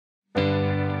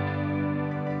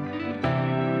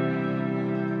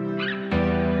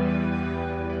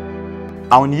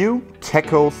Our new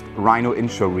TECoast Rhino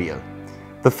inshore reel.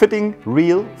 The fitting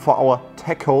reel for our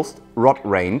TECoast rod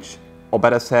range, or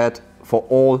better said, for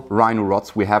all Rhino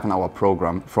rods we have in our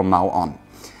program from now on.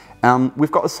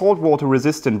 We've got a saltwater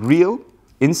resistant reel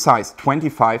in size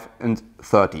 25 and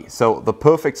 30, so the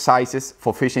perfect sizes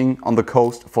for fishing on the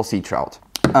coast for sea trout.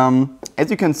 As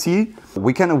you can see,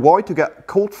 we can avoid to get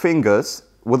cold fingers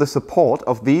with the support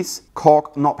of this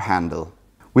cork knob handle.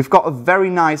 We've got a very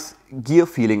nice gear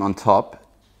feeling on top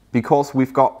because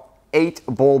we've got 8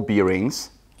 ball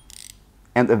bearings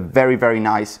and a very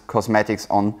nice cosmetics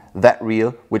on that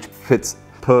reel, which fits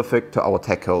perfect to our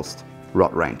TECoast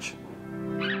rod range.